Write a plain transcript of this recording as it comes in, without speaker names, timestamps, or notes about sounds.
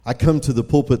I come to the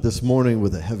pulpit this morning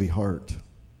with a heavy heart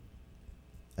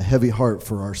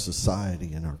for our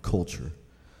society and our culture,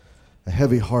 a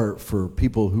heavy heart for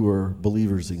people who are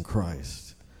believers in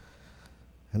Christ.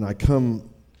 And I come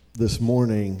this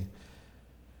morning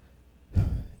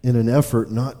in an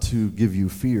effort not to give you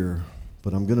fear,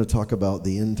 but I'm going to talk about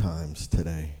the end times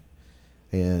today.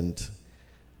 And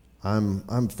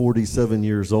I'm 47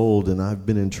 years old, and I've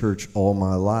been in church all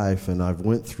my life, and I've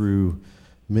went through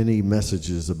many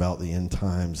messages about the end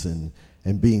times and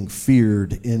being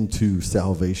feared into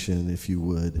salvation, if you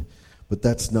would. But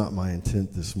that's not my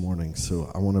intent this morning,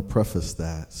 so I want to preface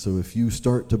that. So if you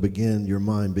start to begin, your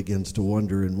mind begins to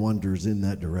wander and wanders in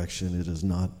that direction, it is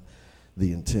not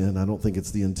the intent. I don't think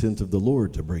it's the intent of the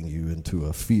Lord to bring you into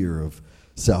a fear of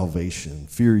salvation,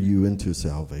 fear you into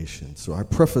salvation. So I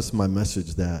preface my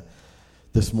message that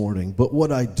this morning. But what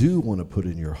I do want to put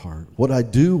in your heart, what I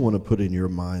do want to put in your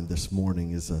mind this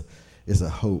morning is a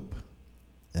hope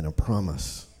and a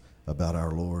promise about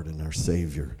our Lord and our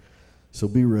Savior. So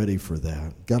be ready for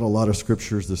that. Got a lot of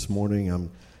scriptures this morning.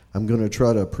 I'm going to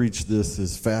try to preach this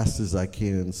as fast as I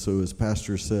can. So as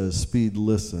Pastor says, speed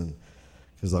listen,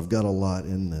 because I've got a lot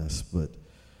in this. But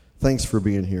thanks for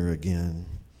being here again.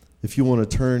 If you want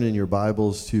to turn in your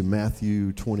Bibles to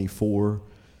Matthew 24,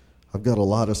 I've got a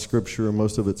lot of scripture.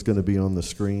 Most of it's going to be on the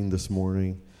screen this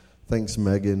morning. Thanks,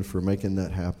 Megan, for making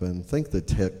that happen. Thank the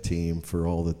tech team for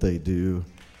all that they do.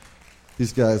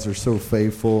 These guys are so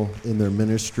faithful in their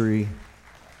ministry.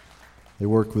 They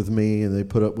work with me, and they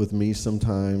put up with me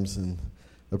sometimes, and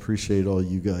appreciate all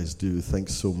you guys do.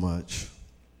 Thanks so much.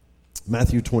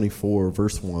 Matthew 24,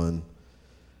 verse 1.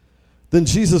 Then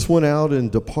Jesus went out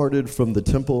and departed from the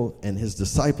temple, and his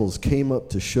disciples came up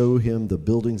to show him the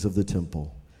buildings of the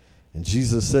temple. And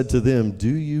Jesus said to them, "Do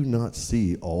you not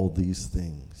see all these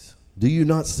things? Do you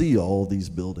not see all these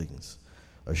buildings?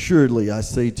 Assuredly, I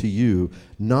say to you,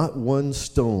 not one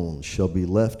stone shall be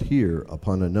left here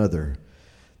upon another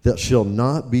that shall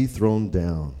not be thrown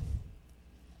down."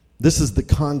 This is the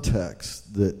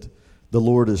context that the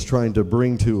Lord is trying to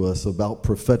bring to us about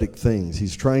prophetic things.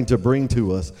 He's trying to bring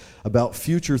to us about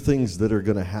future things that are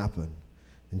going to happen.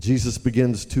 And Jesus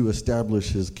begins to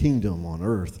establish his kingdom on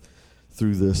earth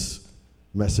through this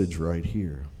message right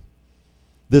here.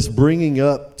 This bringing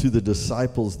up to the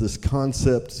disciples this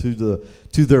concept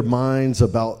to their minds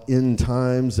about end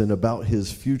times and about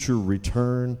his future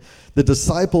return. The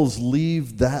disciples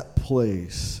leave that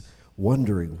place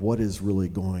wondering what is really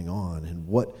going on, and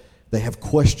what they have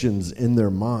questions in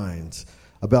their minds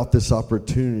about this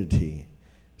opportunity.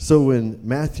 So in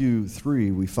Matthew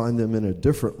 3, we find them in a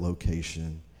different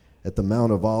location at the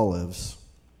Mount of Olives.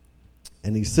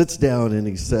 And he sits down and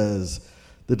he says,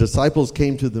 the disciples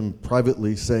came to them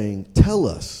privately saying, "Tell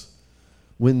us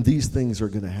when these things are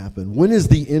going to happen. When is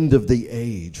the end of the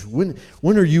age? When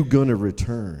are you going to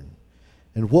return?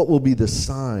 And what will be the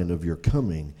sign of your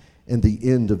coming and the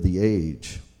end of the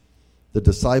age?" The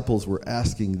disciples were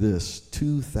asking this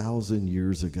 2,000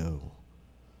 years ago.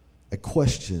 A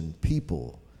question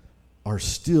people are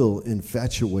still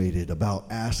infatuated about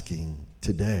asking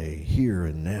today, here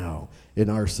and now, in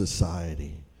our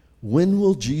society. When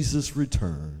will Jesus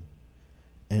return?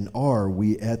 And are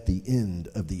we at the end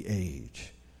of the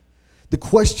age? The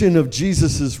question of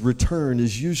Jesus' return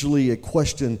is usually a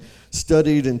question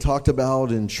studied and talked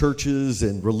about in churches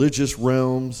and religious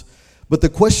realms. But the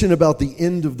question about the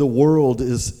end of the world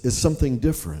is something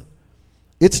different.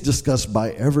 It's discussed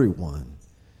by everyone.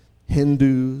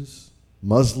 Hindus,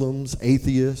 Muslims,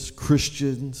 atheists,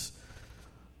 Christians,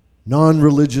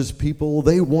 non-religious people,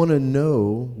 they want to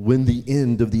know when the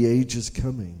end of the age is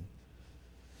coming.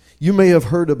 You may have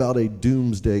heard about a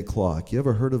doomsday clock. You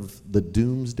ever heard of the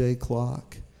doomsday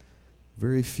clock?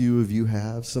 Very few of you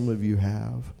have. Some of you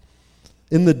have.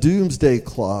 In the doomsday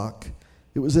clock,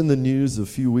 it was in the news a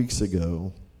few weeks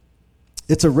ago.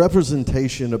 It's a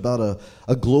representation about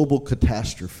a global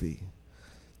catastrophe,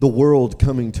 the world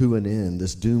coming to an end,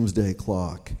 this doomsday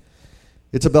clock.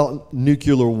 It's about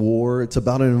nuclear war. It's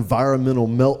about an environmental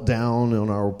meltdown on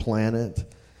our planet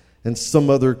and some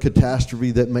other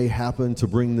catastrophe that may happen to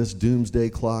bring this doomsday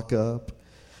clock up.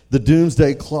 The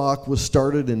doomsday clock was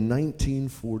started in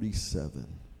 1947.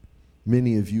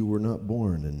 Many of you were not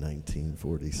born in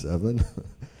 1947.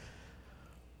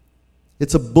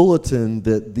 It's a bulletin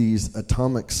that these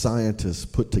atomic scientists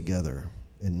put together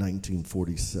in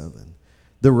 1947.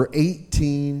 There were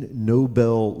 18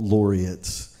 Nobel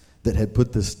laureates that had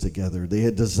put this together. They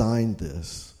had designed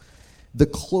this. The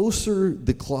closer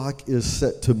the clock is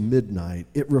set to midnight,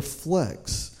 it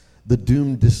reflects the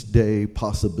doomsday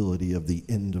possibility of the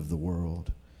end of the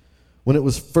world. When it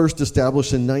was first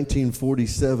established in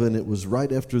 1947, it was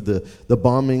right after the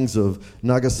bombings of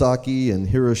Nagasaki and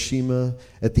Hiroshima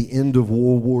at the end of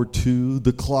World War II.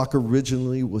 The clock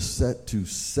originally was set to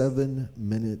 7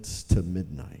 minutes to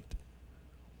midnight.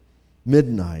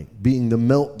 Midnight being the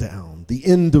meltdown, the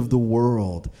end of the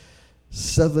world.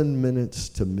 7 minutes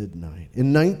to midnight.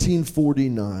 In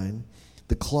 1949,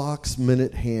 the clock's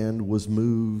minute hand was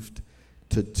moved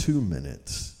to 2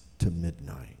 minutes to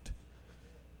midnight.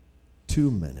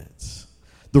 2 minutes.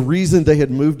 The reason they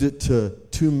had moved it to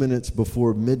 2 minutes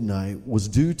before midnight was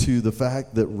due to the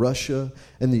fact that Russia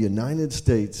and the United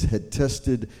States had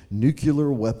tested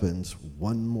nuclear weapons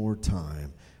one more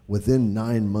time within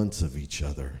 9 months of each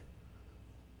other.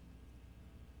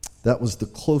 That was the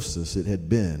closest it had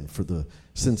been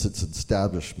since its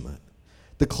establishment.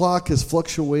 The clock has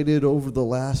fluctuated over the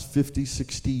last 50,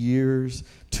 60 years,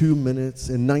 2 minutes.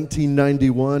 In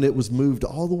 1991, it was moved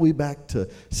all the way back to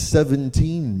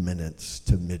 17 minutes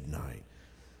to midnight.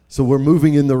 So we're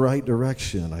moving in the right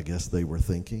direction, I guess they were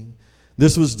thinking.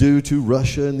 This was due to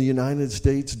Russia and the United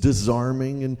States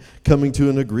disarming and coming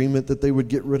to an agreement that they would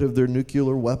get rid of their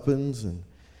nuclear weapons. And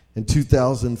in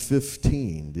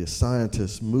 2015, the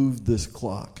scientists moved this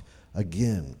clock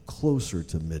again closer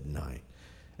to midnight,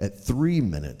 at 3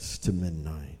 minutes to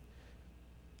midnight.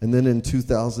 And then in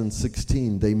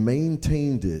 2016, they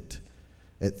maintained it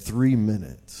at 3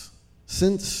 minutes.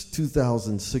 Since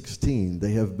 2016,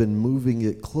 they have been moving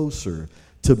it closer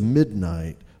to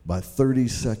midnight by 30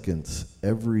 seconds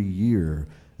every year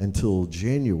until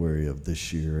January of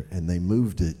this year, and they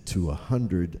moved it to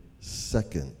 100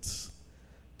 seconds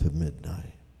to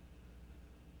midnight.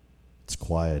 It's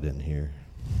quiet in here.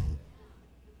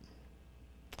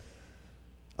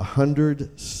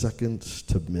 100 seconds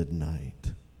to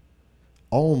midnight.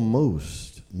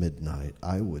 Almost midnight,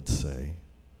 I would say.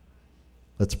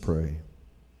 Let's pray.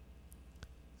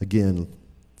 Again,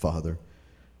 Father,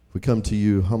 we come to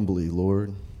you humbly,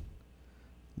 Lord.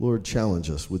 Lord, challenge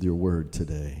us with your word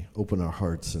today. Open our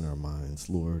hearts and our minds,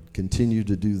 Lord. Continue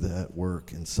to do that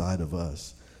work inside of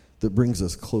us that brings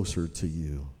us closer to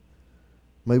you.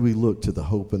 May we look to the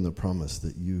hope and the promise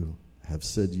that you have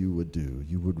said you would do.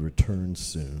 You would return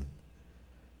soon.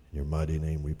 In your mighty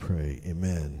name we pray.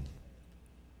 Amen.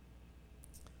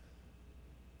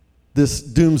 This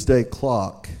doomsday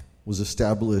clock was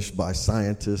established by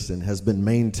scientists and has been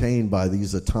maintained by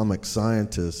these atomic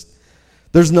scientists.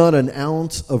 There's not an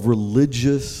ounce of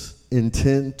religious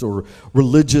intent or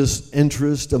religious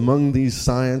interest among these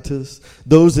scientists.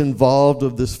 Those involved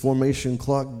of this formation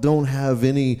clock don't have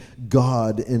any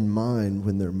God in mind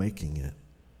when they're making it.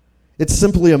 It's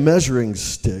simply a measuring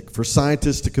stick for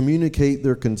scientists to communicate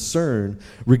their concern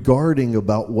regarding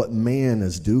about what man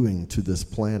is doing to this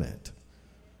planet.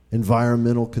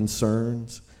 Environmental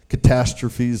concerns,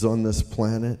 catastrophes on this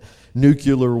planet,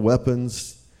 nuclear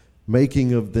weapons,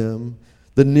 making of them,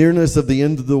 the nearness of the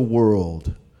end of the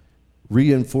world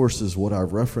reinforces what I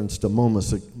referenced a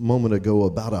moment ago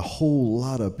about a whole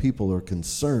lot of people are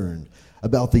concerned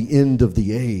about the end of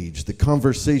the age, the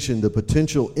conversation, the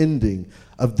potential ending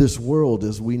of this world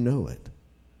as we know it.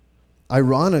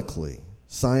 Ironically,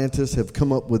 scientists have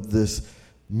come up with this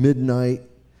midnight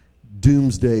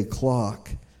doomsday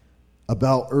clock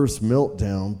about Earth's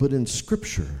meltdown, but in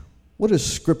Scripture, what does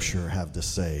Scripture have to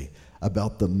say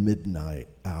about the midnight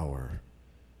hour?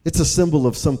 It's a symbol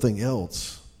of something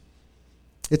else.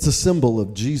 It's a symbol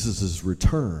of Jesus'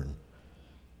 return.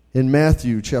 In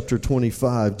Matthew chapter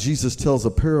 25, Jesus tells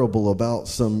a parable about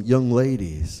some young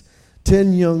ladies,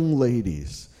 10 young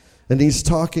ladies, and he's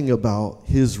talking about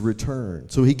his return.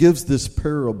 So he gives this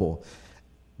parable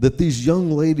that these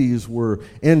young ladies were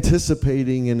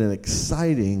anticipating and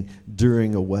exciting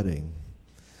during a wedding.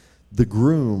 The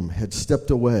groom had stepped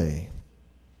away,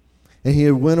 and he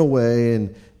had went away,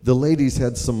 and the ladies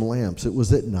had some lamps. It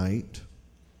was at night.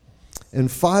 And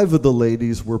 5 of the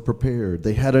ladies were prepared.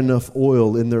 They had enough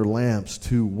oil in their lamps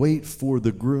to wait for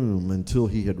the groom until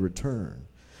he had returned.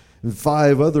 And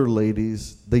 5 other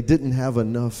ladies, they didn't have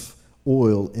enough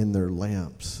oil in their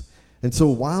lamps. And so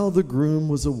while the groom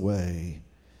was away,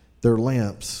 their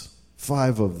lamps,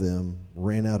 5 of them,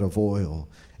 ran out of oil.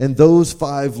 And those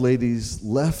 5 ladies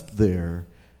left there,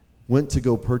 went to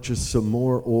go purchase some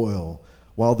more oil,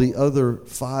 while the other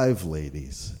 5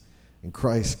 ladies, and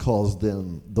Christ calls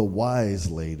them the wise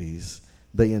ladies,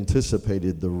 they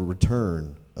anticipated the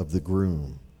return of the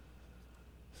groom.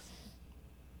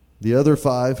 The other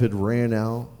 5 had ran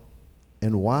out,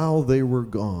 and while they were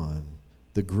gone,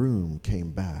 the groom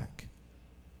came back.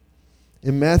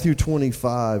 In Matthew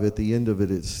 25, at the end of it,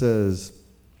 it says,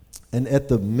 "And at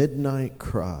the midnight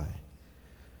cry,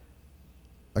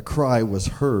 a cry was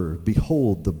heard,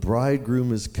 "Behold, the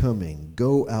bridegroom is coming.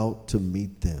 Go out to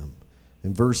meet them."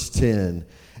 In verse 10,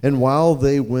 "And while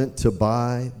they went to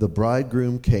buy, the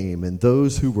bridegroom came, and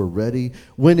those who were ready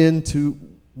went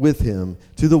with him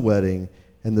to the wedding,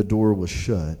 and the door was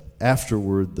shut.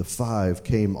 Afterward, the 5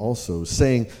 came also,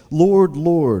 saying, 'Lord,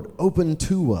 Lord, open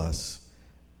to us.'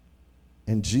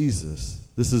 And Jesus,"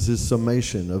 this is his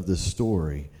summation of this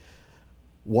story,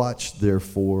 "Watch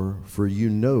therefore, for you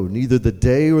know neither the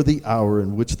day or the hour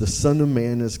in which the Son of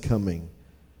Man is coming."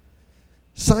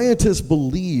 Scientists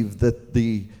believe that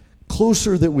the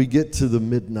closer that we get to the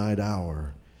midnight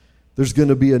hour, there's going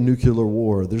to be a nuclear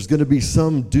war. There's going to be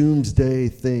some doomsday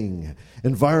thing,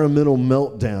 environmental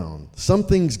meltdown.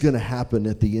 Something's going to happen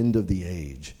at the end of the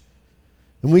age.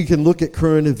 And we can look at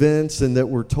current events and that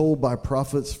we're told by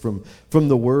prophets from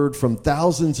the Word from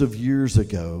thousands of years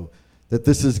ago that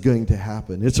this is going to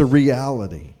happen. It's a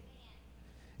reality.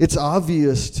 It's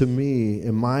obvious to me,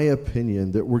 in my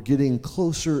opinion, that we're getting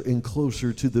closer and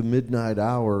closer to the midnight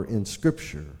hour in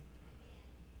Scripture.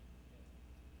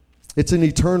 It's an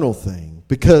eternal thing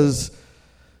because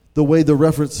the way the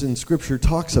reference in Scripture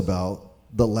talks about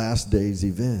the last days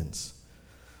events.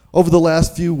 Over the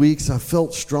last few weeks, I've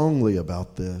felt strongly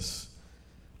about this.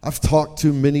 I've talked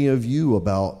to many of you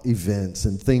about events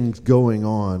and things going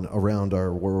on around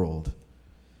our world.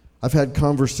 I've had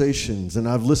conversations and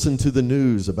I've listened to the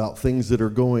news about things that are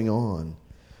going on.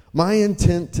 My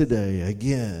intent today,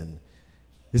 again,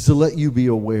 is to let you be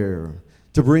aware,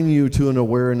 to bring you to an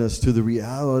awareness to the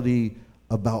reality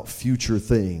about future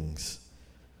things,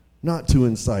 not to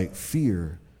incite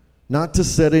fear, not to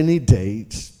set any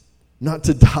dates, not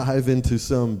to dive into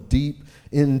some deep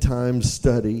end time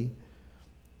study.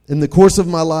 In the course of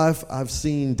my life, I've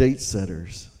seen date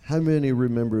setters. How many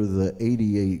remember the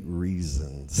 88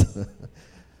 reasons?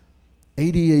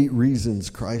 88 reasons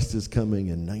Christ is coming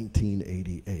in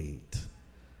 1988.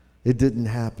 It didn't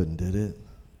happen, did it?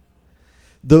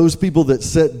 Those people that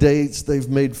set dates, they've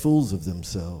made fools of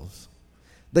themselves.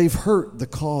 They've hurt the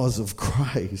cause of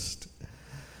Christ.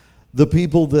 The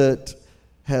people that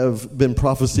have been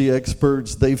prophecy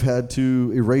experts, they've had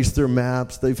to erase their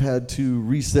maps, they've had to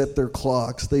reset their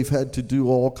clocks, they've had to do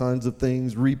all kinds of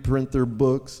things, reprint their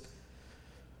books.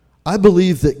 I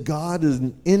believe that God,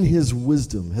 in his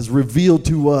wisdom, has revealed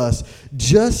to us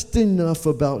just enough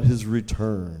about his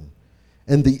return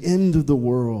and the end of the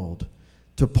world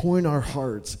to point our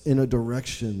hearts in a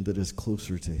direction that is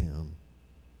closer to him.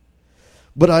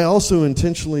 But I also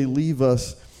intentionally leave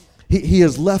us, he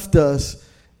has left us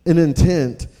an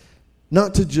intent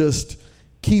not to just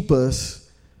keep us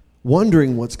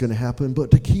wondering what's going to happen, but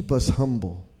to keep us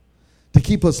humble, to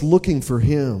keep us looking for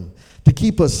him, to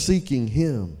keep us seeking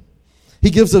him. He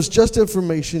gives us just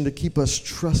information to keep us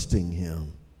trusting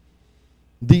him.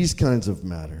 These kinds of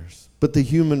matters. But the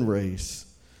human race,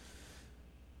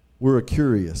 we're a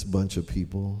curious bunch of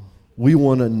people. We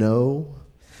want to know.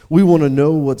 We want to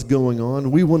know what's going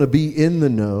on. We want to be in the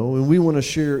know, and we want to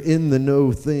share in the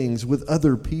know things with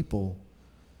other people.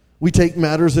 We take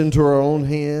matters into our own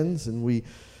hands, and we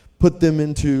put them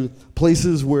into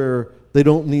places where they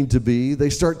don't need to be. They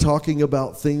start talking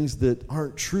about things that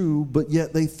aren't true, but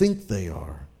yet they think they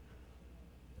are.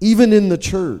 Even in the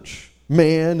church,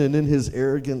 man, and in his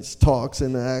arrogance, talks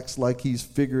and acts like he's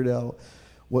figured out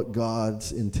what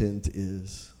God's intent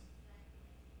is.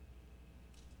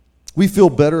 We feel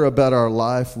better about our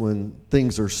life when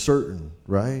things are certain,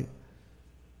 right?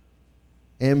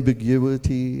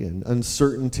 Ambiguity and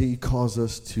uncertainty cause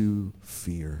us to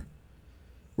fear.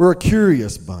 We're a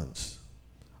curious bunch.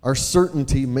 Our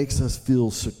certainty makes us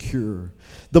feel secure.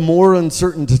 The more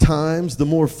uncertain times, the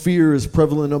more fear is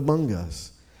prevalent among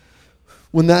us.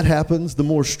 When that happens, the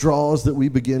more straws that we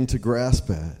begin to grasp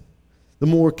at, the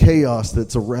more chaos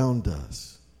that's around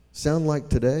us. Sound like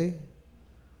today?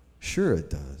 Sure it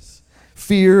does.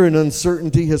 Fear and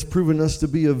uncertainty has proven us to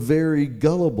be a very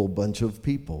gullible bunch of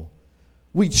people.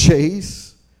 We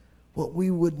chase what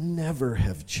we would never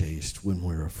have chased when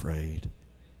we're afraid.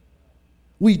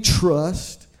 We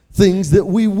trust things that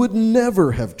we would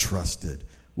never have trusted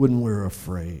when we're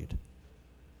afraid.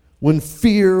 When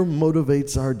fear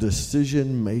motivates our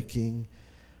decision making,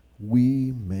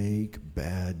 we make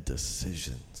bad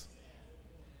decisions.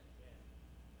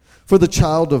 For the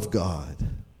child of God,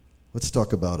 let's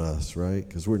talk about us, right?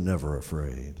 Because we're never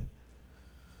afraid.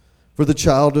 For the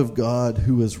child of God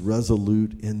who is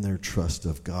resolute in their trust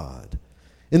of God,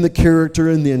 in the character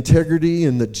and the integrity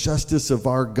and the justice of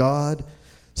our God,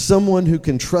 someone who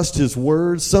can trust his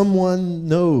word, someone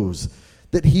knows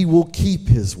that he will keep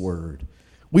his word.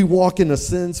 We walk in a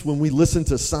sense when we listen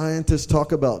to scientists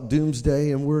talk about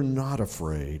doomsday and we're not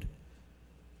afraid.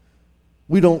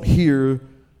 We don't hear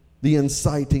the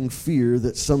inciting fear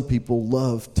that some people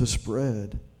love to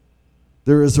spread.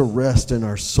 There is a rest in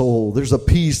our soul. There's a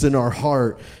peace in our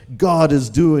heart. God is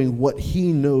doing what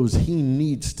He knows He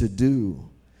needs to do.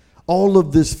 All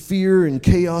of this fear and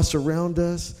chaos around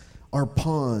us are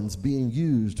pawns being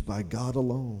used by God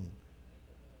alone.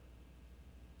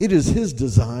 It is His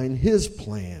design, His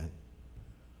plan.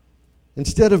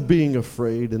 Instead of being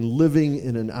afraid and living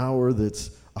in an hour that's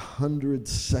 100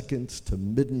 seconds to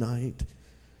midnight,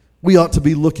 we ought to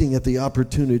be looking at the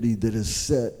opportunity that is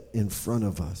set in front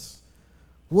of us.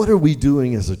 What are we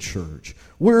doing as a church?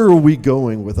 Where are we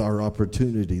going with our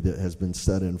opportunity that has been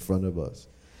set in front of us?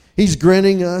 He's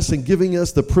granting us and giving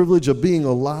us the privilege of being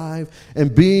alive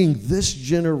and being this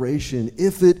generation,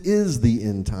 if it is the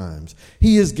end times.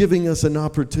 He is giving us an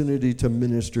opportunity to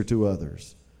minister to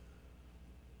others.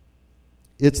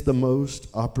 It's the most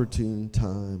opportune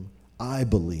time, I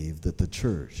believe, that the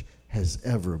church has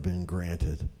ever been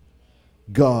granted.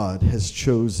 God has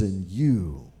chosen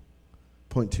you.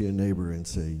 Point to your neighbor and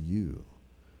say, you.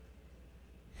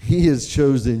 He has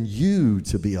chosen you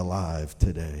to be alive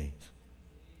today.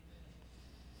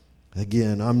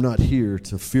 Again, I'm not here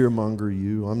to fearmonger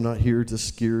you. I'm not here to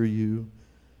scare you.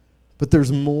 But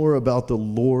there's more about the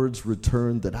Lord's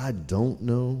return that I don't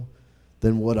know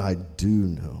than what I do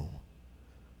know.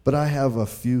 But I have a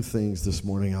few things this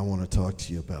morning I want to talk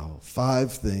to you about.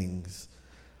 5 things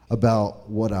about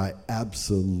what I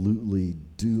absolutely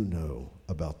do know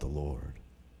about the Lord.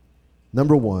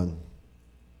 Number 1,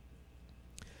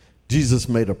 Jesus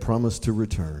made a promise to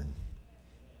return.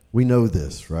 We know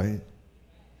this, right?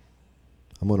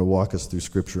 I'm going to walk us through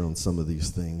Scripture on some of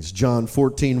these things. John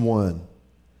 14:1.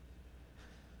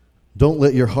 Don't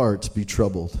let your hearts be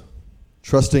troubled.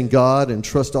 Trust in God and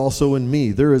trust also in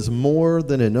me. There is more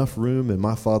than enough room in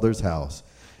my Father's house.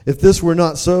 If this were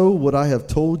not so, would I have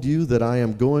told you that I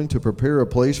am going to prepare a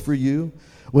place for you?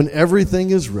 When everything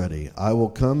is ready, I will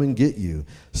come and get you,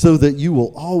 so that you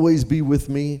will always be with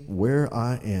me where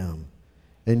I am,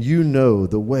 and you know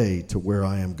the way to where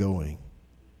I am going.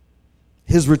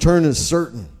 His return is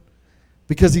certain,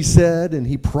 because He said and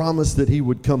He promised that He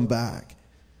would come back.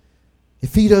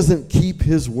 If He doesn't keep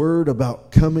His word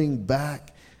about coming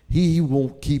back, He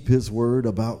won't keep His word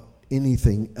about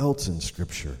anything else in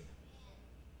Scripture.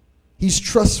 He's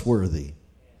trustworthy.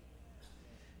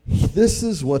 This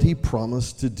is what He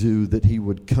promised to do, that He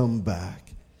would come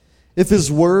back. If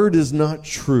His word is not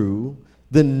true,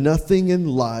 then nothing in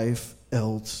life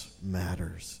else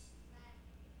matters.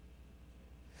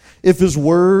 If His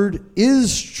word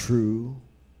is true,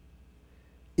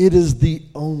 it is the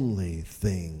only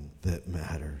thing that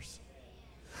matters.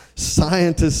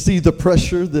 Scientists see the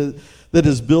pressure that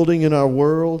is building in our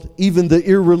world. Even the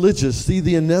irreligious see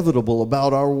the inevitable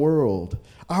about our world.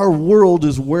 Our world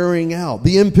is wearing out.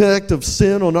 The impact of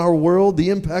sin on our world, the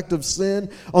impact of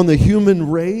sin on the human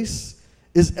race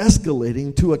is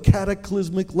escalating to a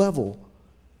cataclysmic level.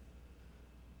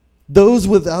 Those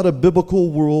without a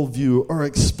biblical worldview are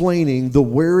explaining the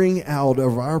wearing out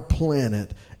of our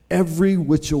planet every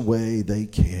which way they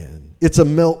can. It's a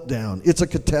meltdown. It's a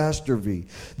catastrophe.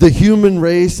 The human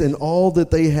race and all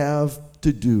that they have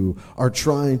to do are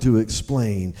trying to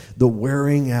explain the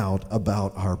wearing out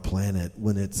about our planet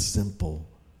when it's simple.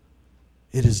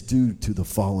 It is due to the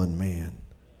fallen man.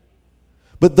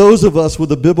 But those of us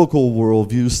with a biblical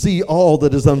worldview see all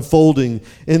that is unfolding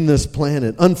in this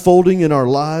planet, unfolding in our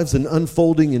lives and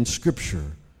unfolding in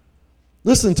Scripture.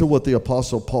 Listen to what the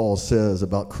Apostle Paul says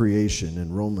about creation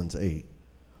in Romans 8.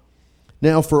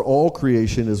 Now, for all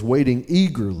creation is waiting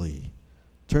eagerly.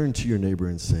 Turn to your neighbor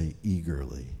and say,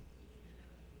 eagerly.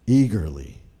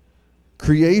 Eagerly.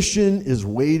 Creation is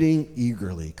waiting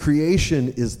eagerly.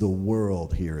 Creation is the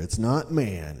world here. It's not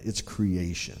man, it's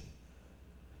creation.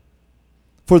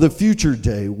 For the future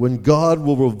day when God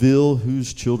will reveal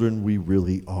whose children we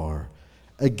really are.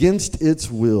 Against its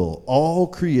will, all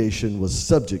creation was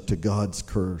subject to God's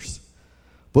curse.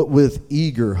 But with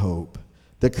eager hope,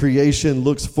 the creation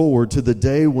looks forward to the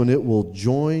day when it will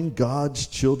join God's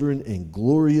children in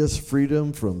glorious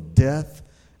freedom from death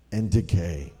and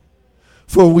decay.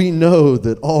 For we know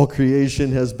that all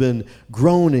creation has been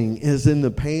groaning as in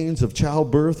the pains of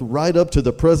childbirth right up to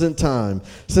the present time.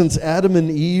 Since Adam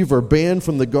and Eve are banned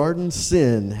from the garden,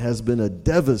 sin has been a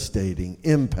devastating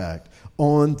impact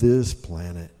on this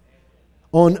planet,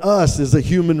 on us as a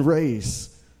human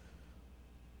race.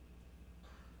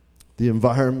 The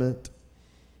environment.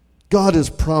 God has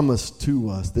promised to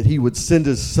us that He would send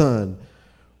His Son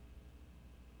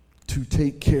to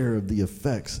take care of the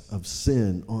effects of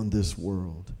sin on this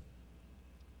world.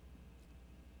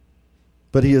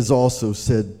 But He has also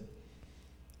said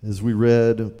as we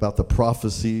read about the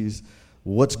prophecies,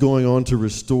 what's going on to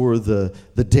restore the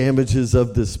damages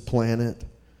of this planet.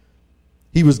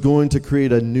 He was going to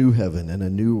create a new heaven and a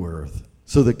new earth.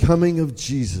 So the coming of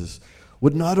Jesus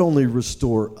would not only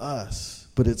restore us,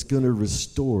 but it's going to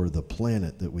restore the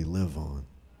planet that we live on.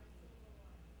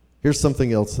 Here's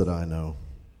something else that I know.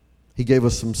 He gave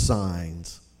us some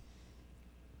signs,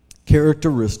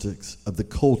 characteristics of the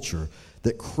culture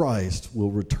that Christ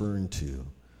will return to.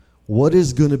 What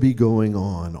is going to be going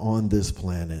on this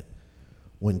planet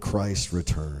when Christ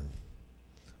returns?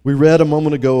 We read a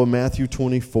moment ago in Matthew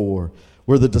 24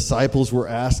 where the disciples were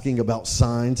asking about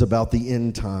signs about the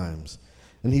end times.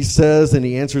 And he says, and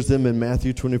he answers them in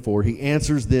Matthew 24, he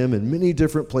answers them in many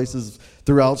different places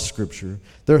throughout Scripture.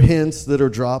 There are hints that are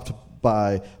dropped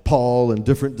by Paul and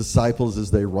different disciples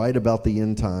as they write about the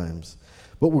end times.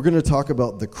 But we're going to talk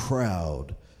about the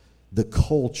crowd, the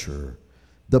culture,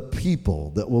 the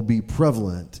people that will be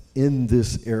prevalent in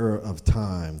this era of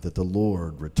time that the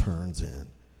Lord returns in.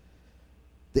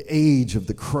 The age of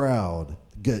the crowd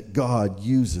that God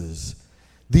uses.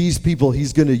 These people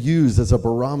he's going to use as a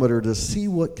barometer to see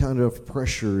what kind of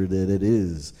pressure that it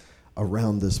is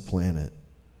around this planet.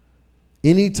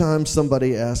 Anytime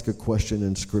somebody asks a question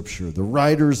in Scripture, the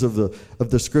writers of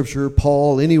the Scripture,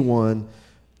 Paul, anyone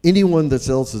that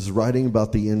else is writing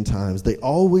about the end times, they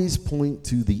always point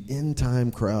to the end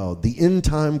time crowd, the end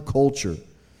time culture.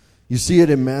 You see it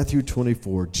in Matthew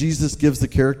 24. Jesus gives the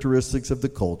characteristics of the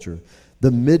culture.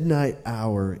 The midnight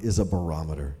hour is a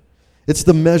barometer. It's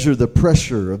the measure, the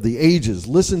pressure of the ages.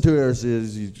 Listen to it as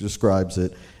he describes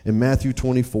it in Matthew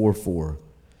 24:4.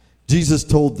 Jesus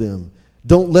told them,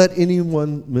 don't let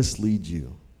anyone mislead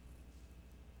you.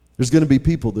 There's going to be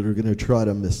people that are going to try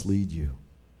to mislead you.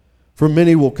 For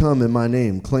many will come in my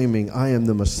name, claiming I am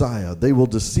the Messiah. They will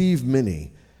deceive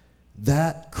many.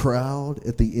 That crowd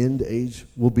at the end age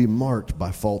will be marked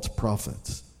by false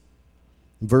prophets.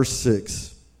 Verse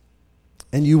 6.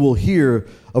 And you will hear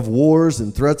of wars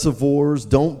and threats of wars.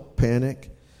 Don't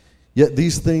panic. Yet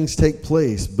these things take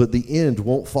place, but the end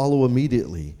won't follow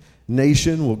immediately.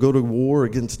 Nation will go to war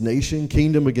against nation,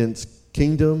 kingdom against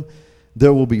kingdom.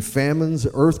 There will be famines,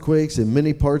 earthquakes in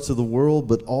many parts of the world,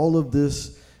 but all of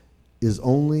this is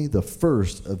only the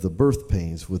first of the birth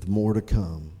pains with more to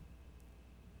come.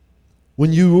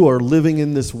 When you are living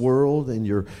in this world and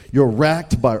you're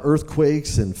racked by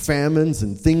earthquakes and famines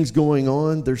and things going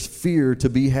on, there's fear to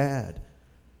be had.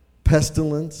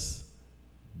 Pestilence,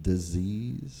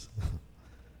 disease.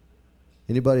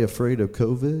 Anybody afraid of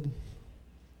COVID?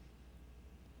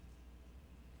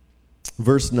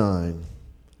 Verse 9.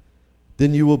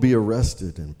 Then you will be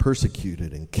arrested and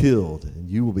persecuted and killed, and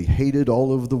you will be hated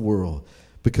all over the world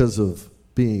because of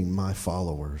being my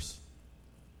followers.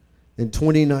 In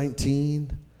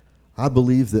 2019, I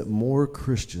believe that more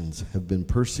Christians have been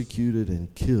persecuted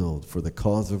and killed for the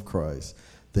cause of Christ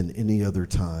than any other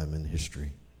time in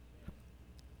history.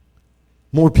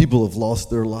 More people have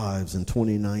lost their lives in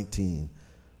 2019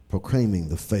 proclaiming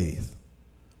the faith.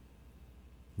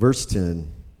 Verse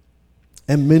 10,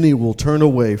 and many will turn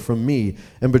away from me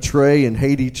and betray and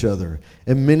hate each other,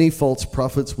 and many false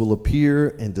prophets will appear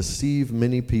and deceive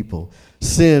many people.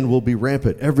 Sin will be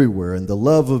rampant everywhere, and the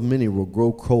love of many will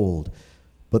grow cold.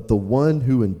 But the one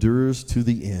who endures to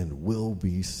the end will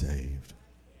be saved.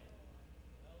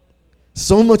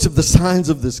 So much of the signs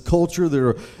of this culture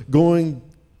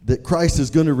that Christ is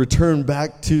going to return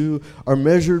back to are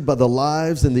measured by the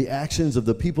lives and the actions of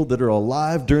the people that are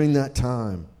alive during that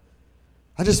time.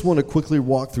 I just want to quickly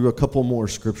walk through a couple more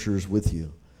scriptures with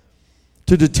you.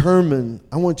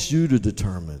 I want you to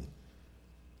determine,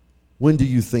 when do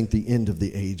you think the end of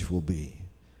the age will be?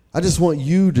 I just want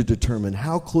you to determine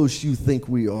how close you think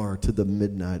we are to the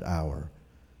midnight hour.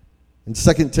 In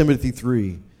 2 Timothy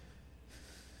 3,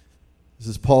 this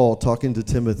is Paul talking to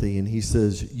Timothy, and he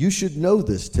says, you should know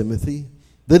this, Timothy,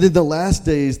 that in the last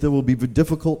days there will be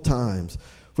difficult times,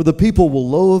 for the people will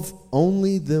love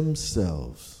only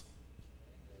themselves.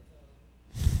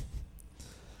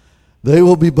 They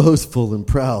will be boastful and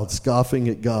proud, scoffing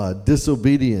at God,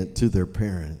 disobedient to their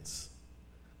parents.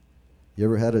 You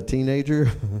ever had a teenager?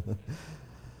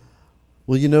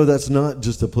 Well, that's not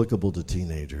just applicable to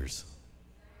teenagers.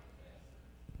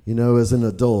 As an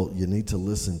adult, you need to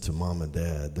listen to mom and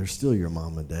dad. They're still your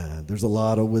mom and dad. There's a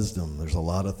lot of wisdom. There's a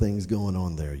lot of things going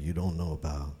on there you don't know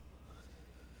about.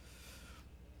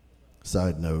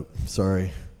 Side note,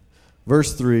 sorry.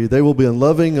 Verse 3, they will be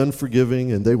unloving,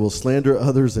 unforgiving, and they will slander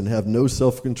others and have no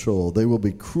self-control. They will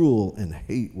be cruel and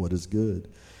hate what is good.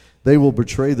 They will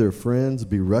betray their friends,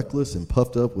 be reckless and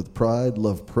puffed up with pride,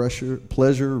 love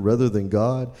pleasure rather than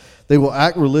God. They will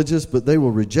act religious, but they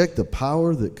will reject the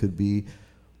power that could be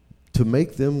to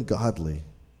make them godly.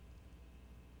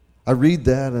 I read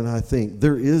that and I think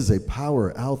there is a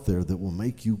power out there that will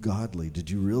make you godly. Did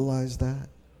you realize that?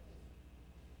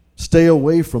 Stay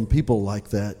away from people like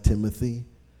that, Timothy.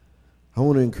 I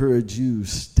want to encourage you,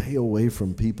 stay away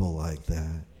from people like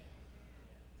that.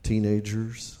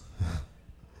 Teenagers,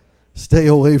 stay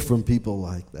away from people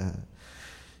like that.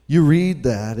 You read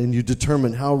that and you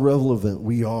determine how relevant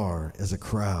we are as a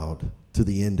crowd to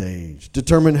the end age.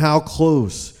 Determine how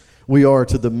close we are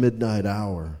to the midnight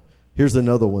hour. Here's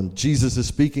another one. Jesus is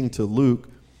speaking to Luke,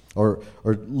 or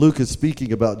Luke is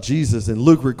speaking about Jesus, and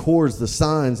Luke records the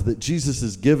signs that Jesus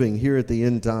is giving here at the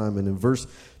end time. And in verse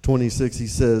 26, he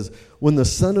says, when the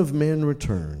Son of Man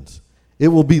returns, it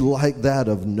will be like that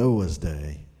of Noah's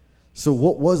day. So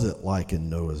what was it like in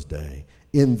Noah's day?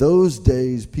 In those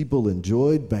days, people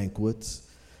enjoyed banquets.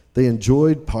 They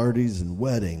enjoyed parties and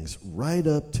weddings right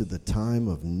up to the time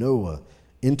of Noah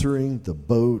entering the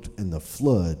boat, and the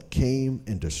flood came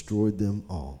and destroyed them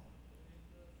all.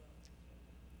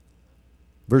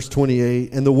 Verse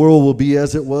 28, and the world will be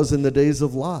as it was in the days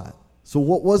of Lot. So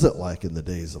what was it like in the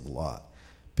days of Lot?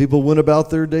 People went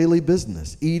about their daily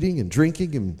business, eating and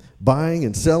drinking and buying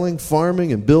and selling,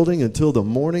 farming and building until the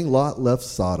morning Lot left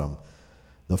Sodom.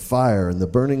 The fire and the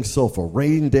burning sulfur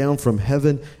rained down from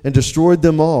heaven and destroyed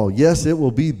them all. Yes, it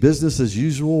will be business as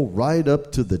usual right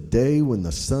up to the day when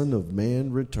the Son of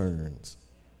Man returns.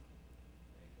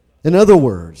 In other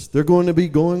words, they're going to be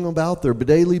going about their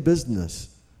daily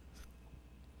business.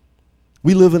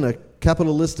 We live in a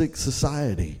capitalistic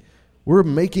society. We're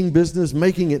making business,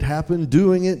 making it happen,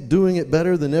 doing it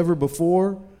better than ever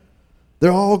before.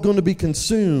 They're all going to be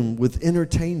consumed with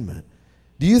entertainment.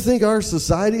 Do you think our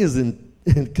society is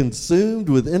consumed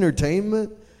with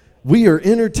entertainment? We are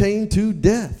entertained to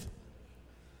death.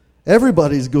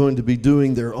 Everybody's going to be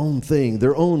doing their own thing,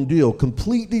 their own deal,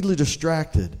 completely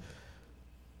distracted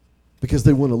because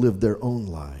they want to live their own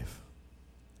life.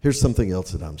 Here's something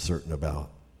else that I'm certain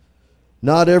about.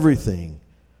 Not everything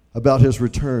about his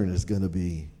return is going to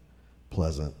be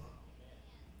pleasant.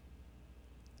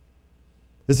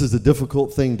 This is a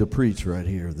difficult thing to preach right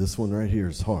here. This one right here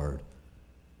is hard.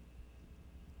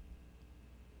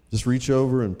 Just reach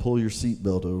over and pull your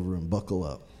seatbelt over and buckle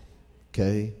up,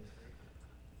 okay?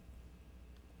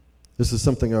 This is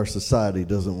something our society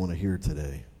doesn't want to hear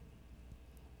today.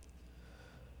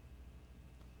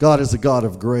 God is a God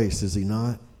of grace, is he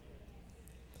not?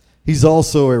 He's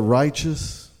also a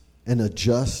righteous and a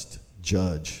just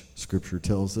judge, Scripture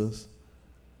tells us.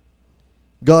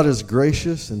 God is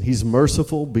gracious and he's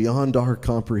merciful beyond our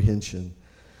comprehension.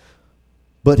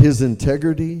 But his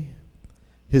integrity,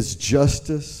 his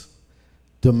justice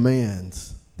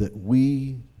demands that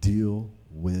we deal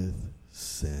with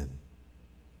sin.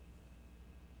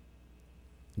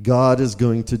 God is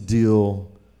going to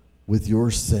deal with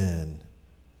your sin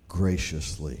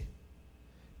graciously.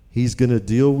 He's going to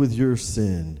deal with your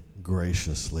sin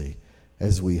graciously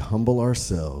as we humble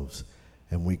ourselves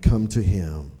and we come to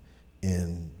him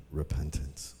in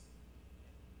repentance.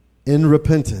 In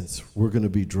repentance, we're going to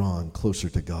be drawn closer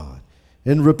to God.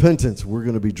 In repentance, we're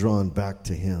going to be drawn back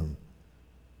to him.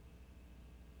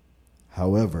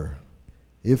 However,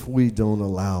 if we don't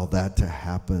allow that to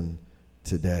happen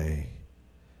today,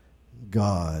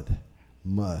 God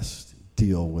must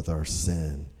deal with our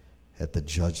sin at the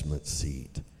judgment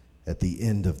seat, at the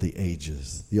end of the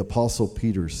ages. The Apostle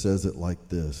Peter says it like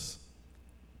this.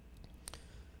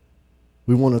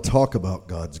 We want to talk about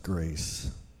God's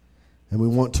grace, and we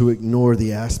want to ignore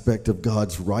the aspect of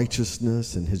God's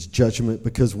righteousness and his judgment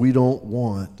because we don't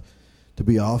want to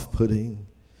be off-putting.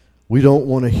 We don't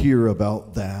want to hear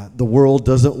about that. The world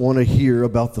doesn't want to hear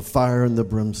about the fire and the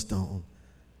brimstone.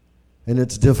 And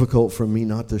it's difficult for me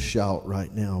not to shout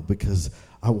right now because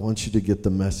I want you to get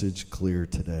the message clear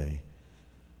today.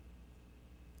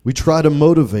 We try to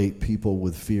motivate people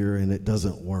with fear and it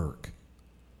doesn't work.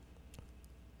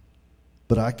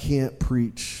 But I can't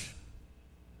preach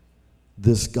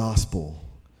this gospel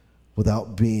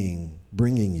without bringing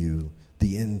you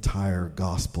the entire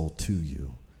gospel to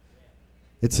you.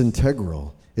 It's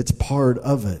integral. It's part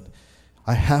of it.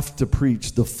 I have to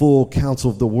preach the full counsel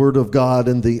of the Word of God,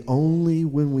 and only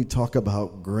when we talk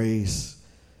about grace,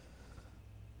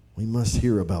 we must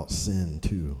hear about sin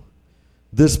too.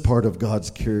 This part of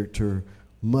God's character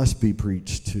must be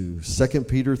preached too. 2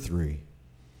 Peter 3.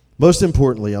 Most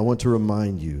importantly, I want to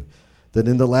remind you that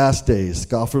in the last days,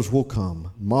 scoffers will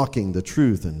come, mocking the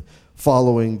truth and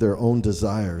following their own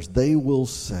desires. They will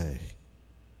say,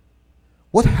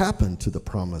 What happened to the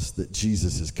promise that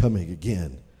Jesus is coming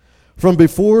again? From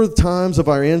before the times of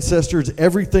our ancestors,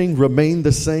 everything remained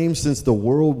the same since the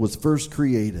world was first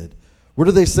created. What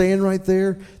are they saying right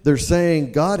there? They're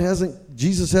saying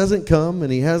Jesus hasn't come,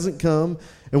 and he hasn't come,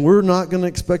 and we're not going to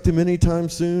expect him anytime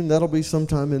soon. That'll be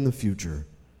sometime in the future.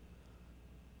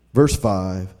 Verse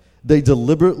 5, they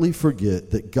deliberately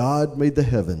forget that God made the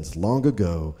heavens long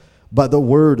ago by the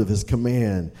word of his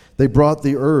command. They brought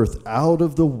the earth out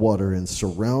of the water and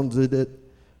surrounded it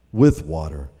with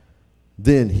water.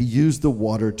 Then he used the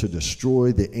water to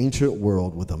destroy the ancient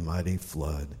world with a mighty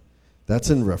flood. That's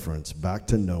in reference back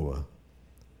to Noah.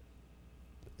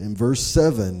 And verse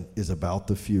 7 is about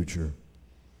the future.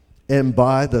 And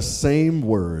by the same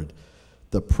word,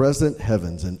 the present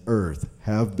heavens and earth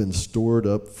have been stored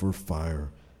up for fire.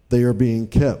 They are being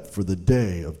kept for the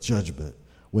day of judgment,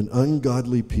 when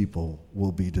ungodly people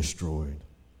will be destroyed.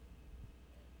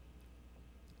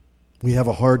 We have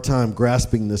a hard time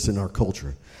grasping this in our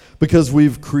culture because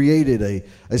we've created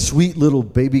a sweet little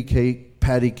baby cake,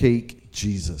 patty cake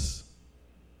Jesus.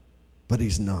 But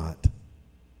he's not.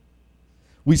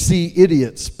 We see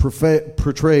idiots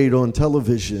portrayed on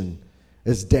television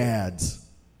as dads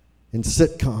in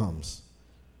sitcoms.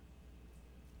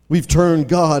 We've turned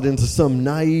God into some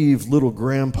naive little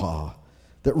grandpa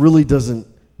that really doesn't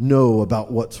know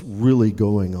about what's really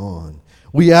going on.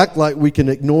 We act like we can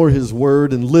ignore his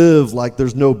word and live like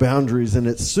there's no boundaries and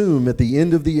assume at the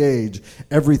end of the age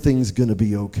everything's going to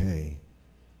be okay.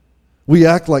 We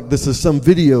act like this is some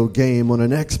video game on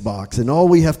an Xbox and all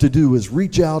we have to do is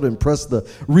reach out and press the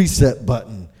reset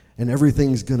button and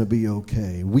everything's going to be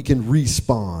okay. We can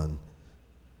respawn.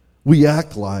 We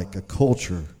act like a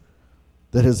culture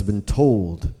that has been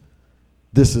told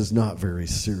this is not very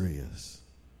serious.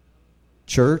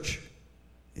 Church,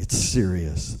 it's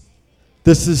serious.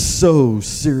 This is so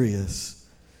serious.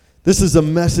 This is a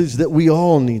message that we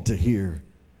all need to hear.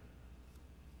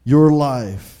 Your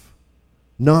life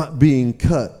not being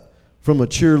cut from a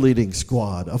cheerleading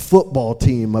squad, a football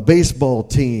team, a baseball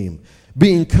team,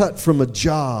 being cut from a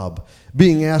job,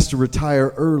 being asked to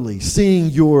retire early, seeing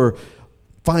your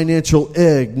financial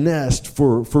egg nest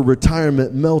for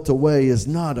retirement melt away is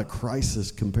not a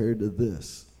crisis compared to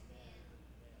this.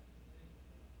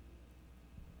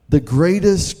 The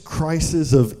greatest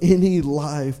crisis of any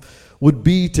life would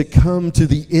be to come to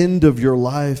the end of your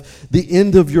life. The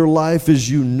end of your life as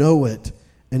you know it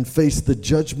and face the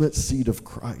judgment seat of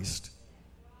Christ.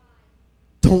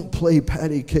 Don't play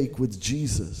patty cake with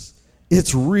Jesus.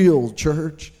 It's real,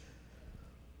 church.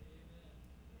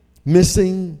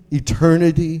 Missing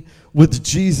eternity with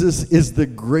Jesus is the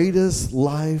greatest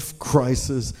life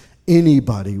crisis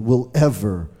anybody will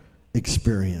ever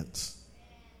experience.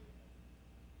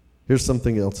 Here's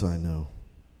something else I know.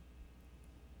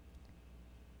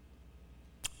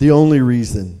 The only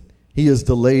reason he has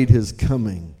delayed his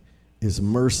coming is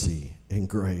mercy and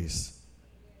grace.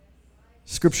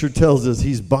 Scripture tells us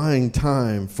he's buying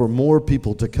time for more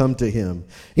people to come to him.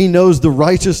 He knows the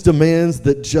righteous demands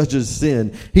that judges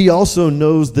sin. He also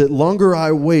knows that longer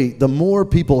I wait, the more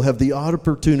people have the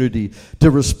opportunity to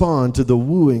respond to the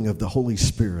wooing of the Holy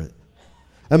Spirit.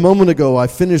 A moment ago, I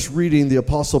finished reading the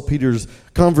Apostle Peter's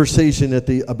conversation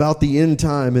about the end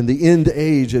time and the end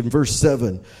age in verse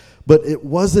 7. But it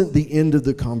wasn't the end of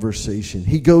the conversation.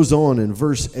 He goes on in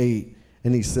verse 8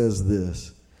 and he says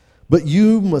this. But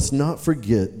you must not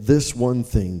forget this one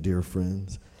thing, dear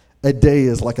friends. A day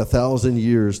is like 1,000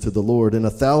 years to the Lord, and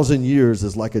 1,000 years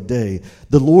is like a day.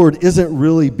 The Lord isn't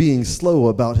really being slow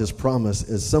about his promise,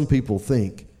 as some people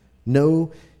think.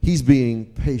 No, he's being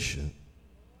patient.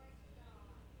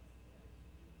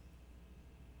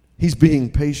 He's being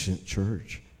patient,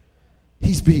 church.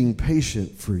 He's being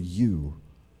patient for you.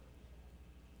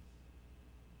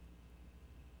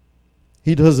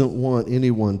 He doesn't want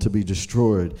anyone to be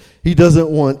destroyed. He doesn't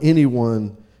want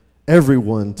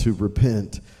everyone to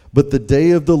repent. But the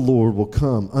day of the Lord will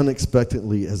come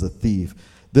unexpectedly as a thief.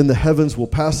 Then the heavens will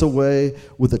pass away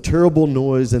with a terrible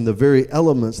noise, and the very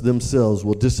elements themselves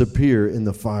will disappear in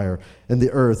the fire, and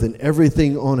the earth and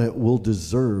everything on it will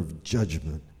deserve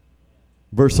judgment.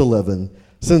 Verse 11,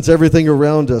 since everything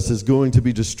around us is going to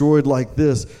be destroyed like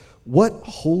this, what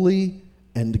holy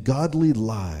and godly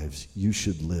lives you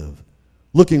should live.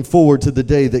 Looking forward to the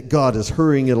day that God is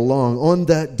hurrying it along. On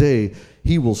that day,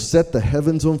 he will set the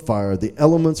heavens on fire. The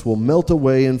elements will melt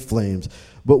away in flames.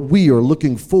 But we are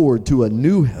looking forward to a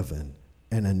new heaven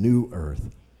and a new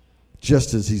earth,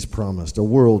 just as he's promised, a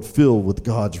world filled with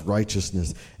God's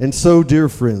righteousness. And so, dear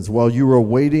friends, while you are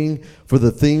waiting for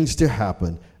the things to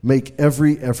happen, make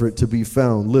every effort to be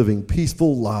found living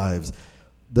peaceful lives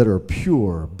that are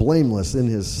pure, blameless in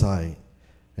his sight.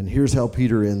 And here's how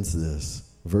Peter ends this.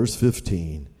 Verse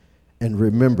 15. And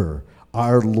remember,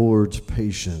 our Lord's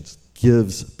patience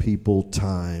gives people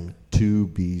time to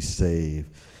be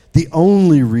saved. The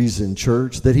only reason,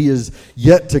 church, that he is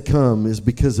yet to come is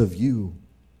because of you.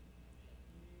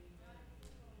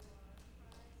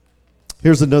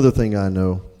 Here's another thing I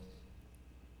know.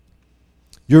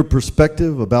 Your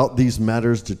perspective about these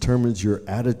matters determines your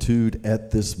attitude at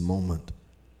this moment.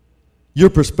 Your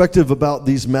perspective about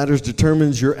these matters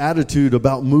determines your attitude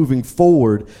about moving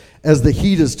forward as the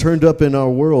heat is turned up in our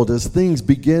world, as things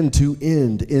begin to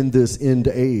end in this end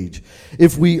age.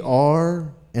 If we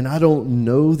are, and I don't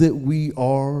know that we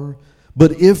are,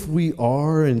 but if we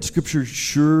are, and Scripture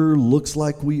sure looks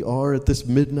like we are at this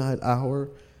midnight hour,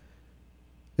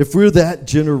 if we're that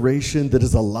generation that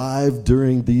is alive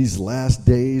during these last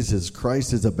days as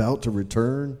Christ is about to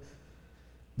return,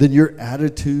 then your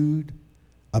attitude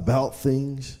about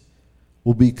things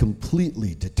will be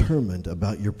completely determined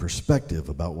about your perspective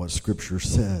about what Scripture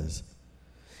says.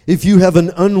 If you have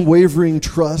an unwavering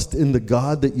trust in the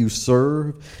God that you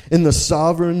serve, in the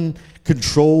sovereign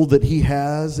control that he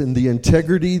has, in the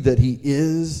integrity that he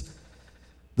is,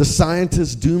 the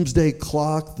scientist's doomsday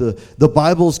clock, the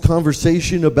Bible's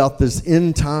conversation about this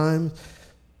end time,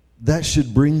 that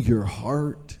should bring your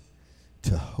heart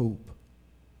to hope.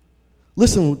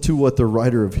 Listen to what the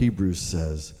writer of Hebrews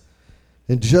says.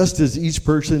 And just as each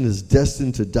person is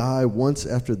destined to die, once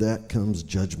after that comes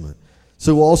judgment.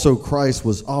 So also Christ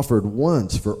was offered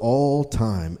once for all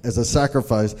time as a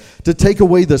sacrifice to take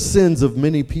away the sins of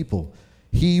many people.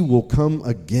 He will come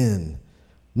again,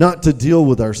 not to deal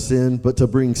with our sin, but to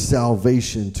bring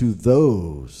salvation to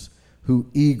those who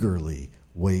eagerly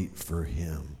wait for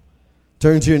him.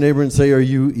 Turn to your neighbor and say, are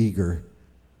you eager?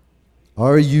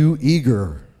 Are you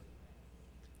eager?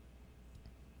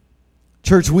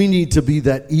 Church, we need to be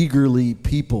that eagerly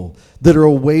people that are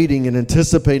awaiting and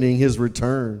anticipating his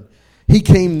return. He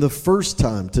came the first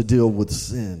time to deal with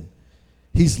sin.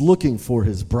 He's looking for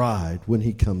his bride when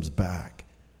he comes back.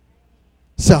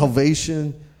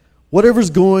 Salvation,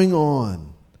 whatever's going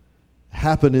on,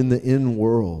 happen in the end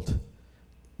world.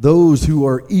 Those who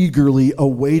are eagerly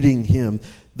awaiting him.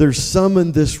 There's some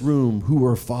in this room who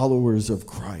are followers of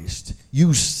Christ.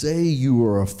 You say you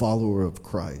are a follower of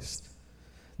Christ.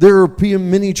 There are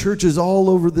many churches all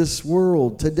over this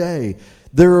world today.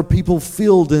 There are people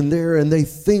filled in there and they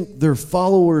think they're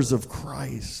followers of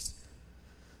Christ.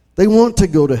 They want to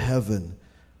go to heaven.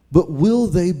 But will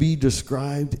they be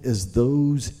described as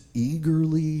those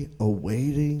eagerly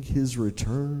awaiting his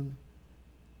return?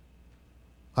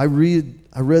 I read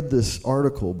this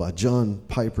article by John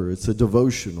Piper. It's a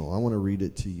devotional. I want to read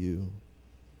it to you.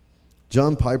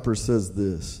 John Piper says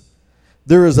this: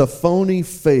 there is a phony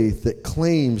faith that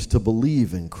claims to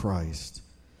believe in Christ,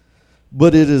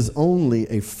 but it is only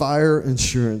a fire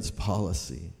insurance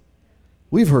policy.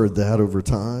 We've heard that over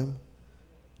time.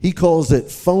 He calls it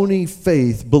phony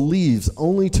faith, believes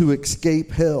only to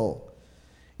escape hell.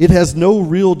 It has no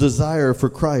real desire for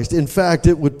Christ. In fact,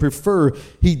 it would prefer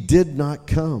he did not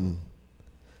come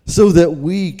so that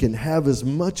we can have as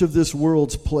much of this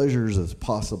world's pleasures as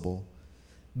possible.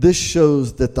 This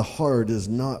shows that the heart is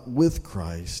not with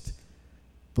Christ,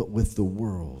 but with the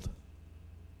world.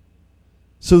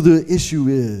 So the issue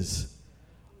is,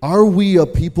 are we a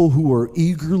people who are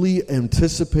eagerly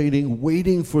anticipating,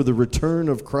 waiting for the return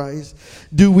of Christ?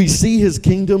 Do we see his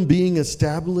kingdom being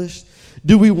established?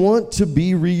 Do we want to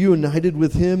be reunited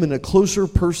with him in a closer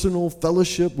personal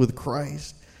fellowship with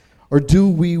Christ? Or do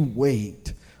we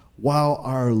wait while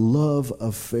our love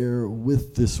affair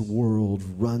with this world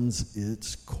runs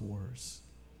its course?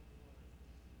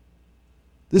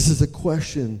 This is a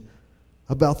question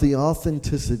about the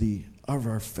authenticity of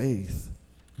our faith.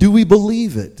 Do we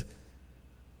believe it?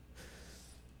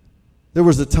 There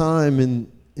was a time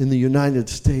in the United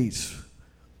States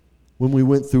when we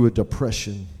went through a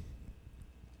depression.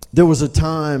 There was a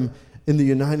time in the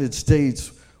United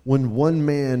States when one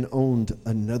man owned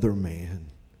another man.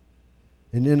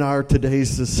 And in our today's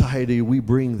society, we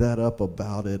bring that up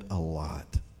about it a lot.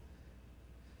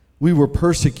 We were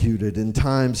persecuted in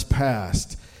times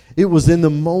past. It was in the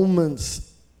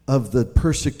moments of the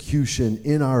persecution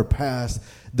in our past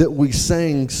that we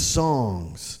sang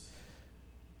songs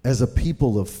as a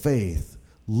people of faith,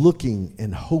 looking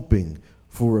and hoping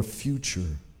for a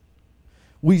future.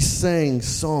 We sang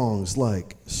songs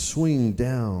like "Swing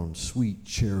Down, Sweet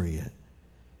Chariot,"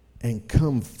 and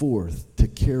 "Come Forth to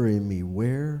Carry Me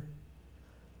Where?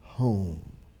 Home."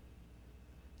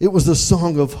 It was a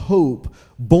song of hope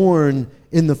born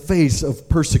in the face of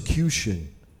persecution.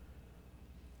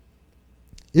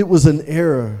 It was an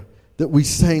era that we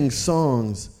sang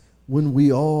songs when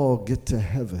we all get to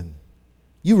heaven.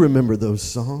 You remember those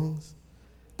songs?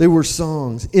 They were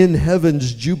songs, in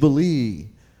heaven's jubilee.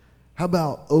 How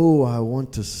about, oh, I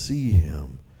want to see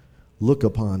him, look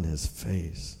upon his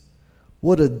face.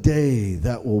 What a day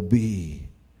that will be.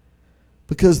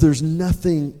 Because there's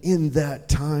nothing in that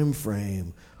time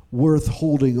frame worth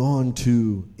holding on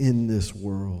to in this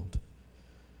world.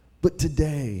 But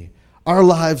today, our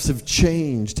lives have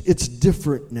changed. It's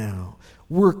different now.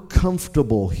 We're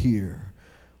comfortable here.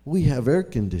 We have air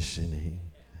conditioning.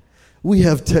 We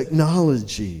have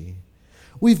technology.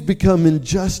 We've become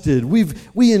adjusted.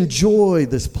 We enjoy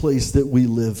this place that we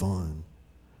live on.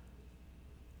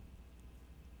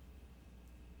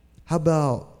 How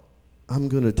about I'm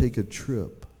going to take a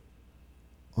trip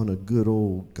on a good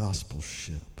old gospel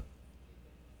ship?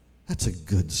 That's a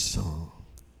good song.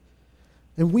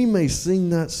 And we may sing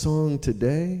that song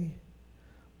today,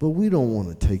 but we don't want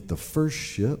to take the first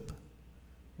ship.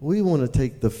 We want to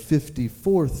take the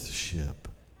 54th ship.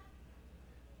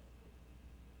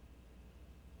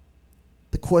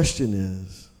 The question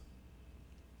is,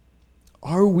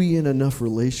 are we in enough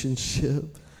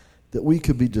relationship that we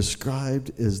could be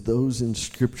described as those in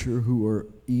Scripture who are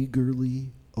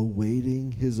eagerly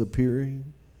awaiting his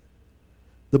appearing?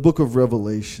 The book of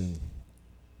Revelation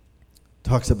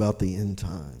talks about the end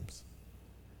times.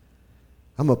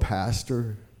 I'm a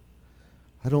pastor.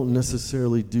 I don't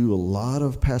necessarily do a lot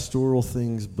of pastoral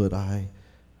things, but I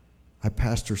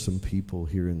pastor some people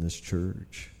here in this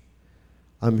church.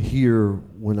 I'm here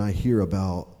when I hear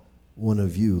about one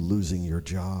of you losing your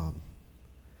job.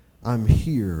 I'm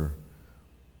here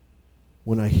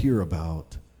when I hear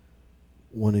about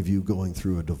one of you going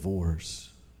through a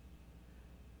divorce.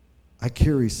 I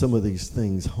carry some of these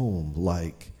things home,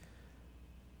 like,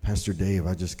 Pastor Dave,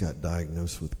 I just got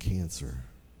diagnosed with cancer.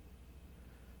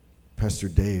 Pastor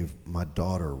Dave, my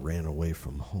daughter ran away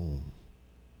from home.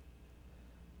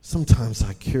 Sometimes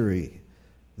I carry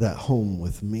that home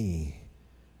with me,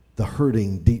 the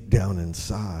hurting deep down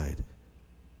inside.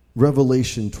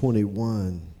 Revelation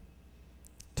 21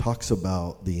 talks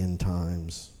about the end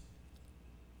times.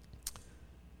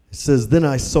 It says, then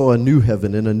I saw a new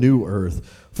heaven and a new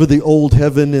earth, for the old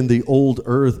heaven and the old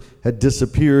earth had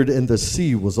disappeared, and the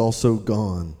sea was also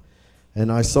gone. And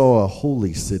I saw a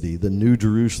holy city, the New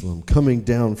Jerusalem, coming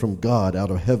down from God out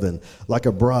of heaven, like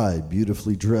a bride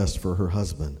beautifully dressed for her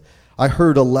husband. I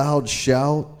heard a loud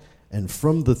shout, and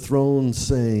from the throne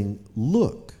saying,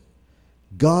 look,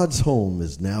 God's home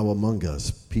is now among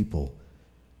us, people.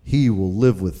 He will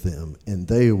live with them, and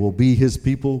they will be his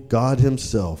people. God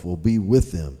himself will be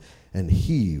with them, and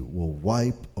he will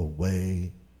wipe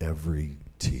away every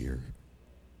tear.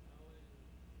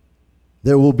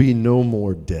 There will be no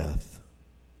more death,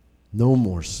 no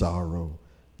more sorrow,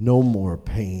 no more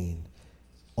pain.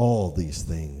 All these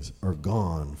things are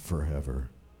gone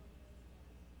forever.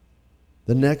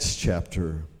 The next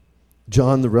chapter,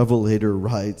 John the Revelator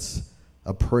writes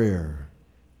a prayer,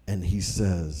 and he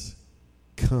says,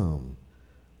 come,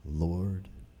 Lord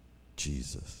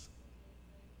Jesus.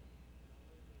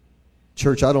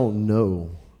 Church, I don't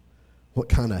know what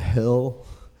kind of hell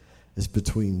is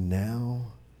between now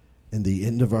and the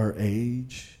end of our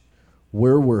age,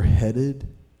 where we're headed,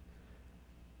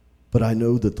 but I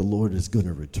know that the Lord is going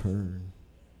to return.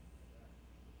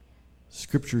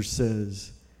 Scripture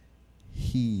says,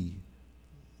 he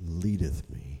leadeth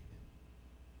me.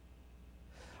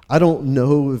 I don't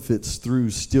know if it's through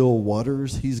still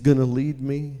waters he's going to lead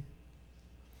me.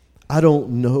 I don't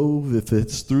know if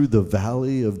it's through the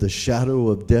valley of the shadow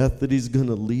of death that he's going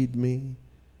to lead me.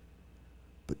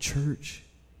 But church,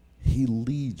 he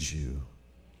leads you.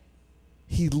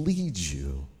 He leads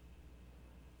you.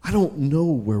 I don't know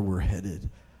where we're headed.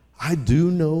 I do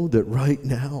know that right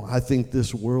now, I think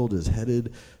this world is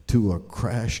headed to a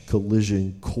crash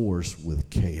collision course with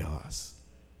chaos.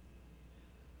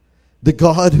 The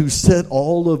God who set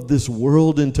all of this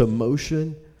world into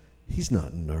motion, he's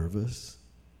not nervous.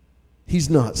 He's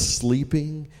not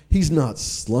sleeping. He's not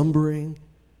slumbering.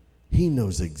 He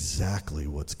knows exactly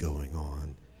what's going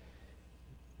on.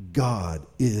 God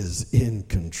is in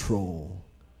control.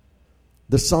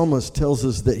 The psalmist tells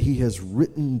us that he has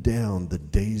written down the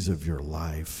days of your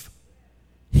life.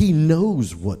 He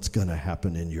knows what's going to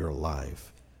happen in your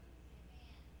life.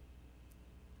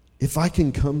 If I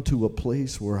can come to a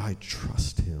place where I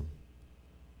trust him,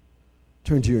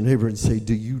 turn to your neighbor and say,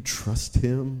 do you trust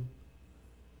him?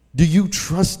 Do you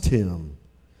trust him?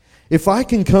 If I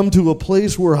can come to a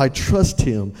place where I trust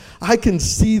him, I can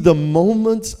see the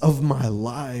moments of my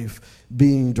life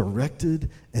being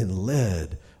directed and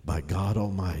led by God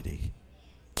Almighty.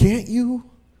 Can't you?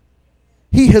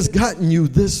 He has gotten you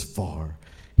this far.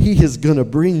 He is going to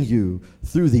bring you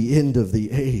through the end of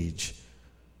the age.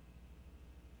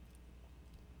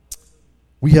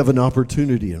 We have an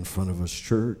opportunity in front of us,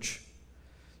 church.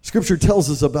 Scripture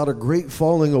tells us about a great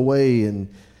falling away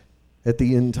at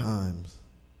the end times.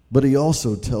 But he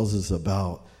also tells us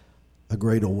about a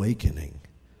great awakening.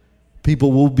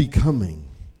 People will be coming.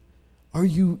 Are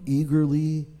you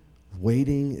eagerly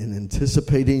waiting and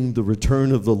anticipating the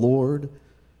return of the Lord?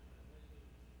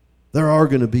 There are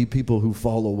going to be people who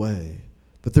fall away,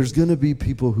 but there's going to be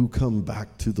people who come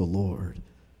back to the Lord.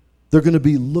 They're going to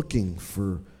be looking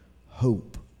for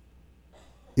hope.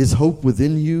 Is hope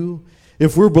within you?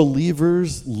 If we're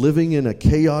believers living in a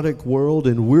chaotic world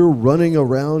and we're running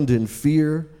around in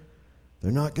fear,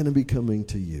 they're not going to be coming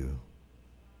to you.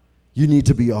 You need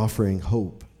to be offering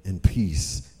hope and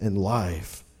peace and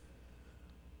life.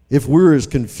 If we're as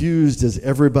confused as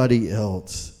everybody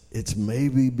else, it's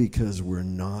maybe because we're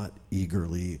not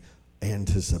eagerly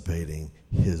anticipating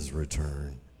his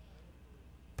return.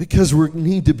 Because we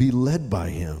need to be led by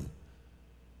him.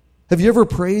 Have you ever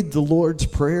prayed the Lord's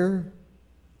Prayer?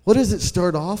 What does it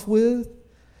start off with?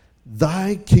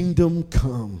 Thy kingdom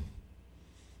come.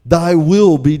 Thy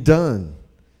will be done.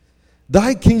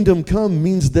 Thy kingdom come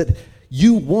means that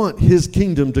you want his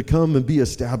kingdom to come and be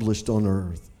established on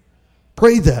earth.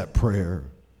 Pray that prayer.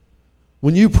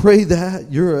 When you pray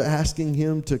that, you're asking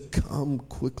him to come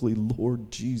quickly, Lord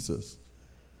Jesus.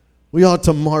 We ought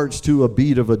to march to a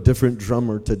beat of a different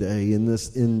drummer today in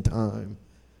this end time.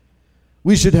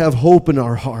 We should have hope in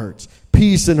our hearts,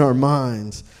 peace in our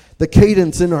minds. The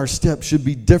cadence in our steps should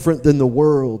be different than the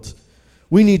world's.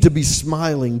 We need to be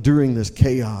smiling during this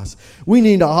chaos. We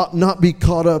need to not be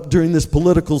caught up during this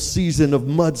political season of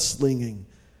mudslinging.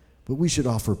 But we should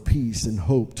offer peace and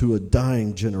hope to a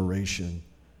dying generation.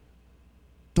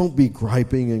 Don't be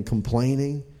griping and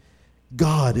complaining.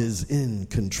 God is in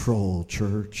control,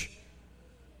 church.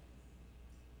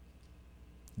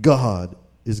 God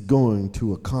is going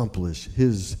to accomplish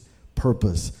his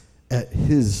purpose at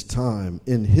his time,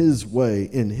 in his way,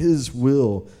 in his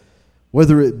will,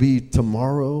 whether it be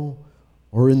tomorrow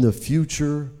or in the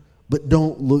future. But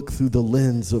don't look through the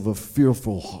lens of a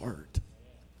fearful heart.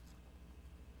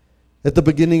 At the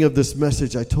beginning of this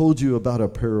message, I told you about a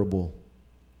parable.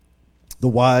 The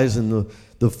wise and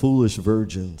the foolish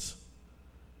virgins.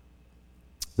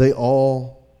 They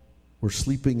all were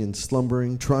sleeping and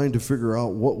slumbering, trying to figure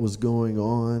out what was going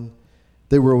on.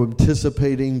 They were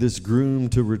anticipating this groom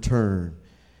to return.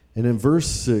 And in verse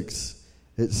 6,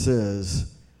 it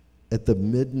says, at the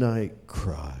midnight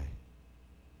cry,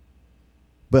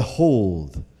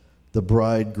 behold, the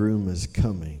bridegroom is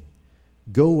coming.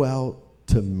 Go out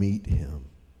to meet him.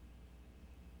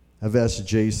 I've asked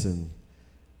Jason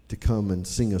to come and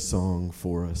sing a song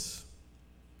for us.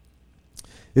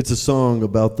 It's a song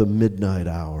about the midnight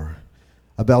hour,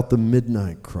 about the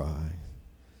midnight cry.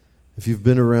 If you've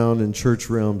been around in church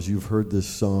realms, you've heard this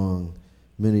song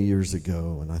many years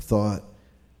ago, and I thought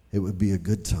it would be a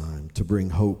good time to bring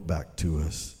hope back to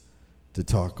us to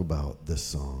talk about this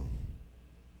song.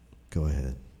 Go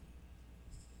ahead.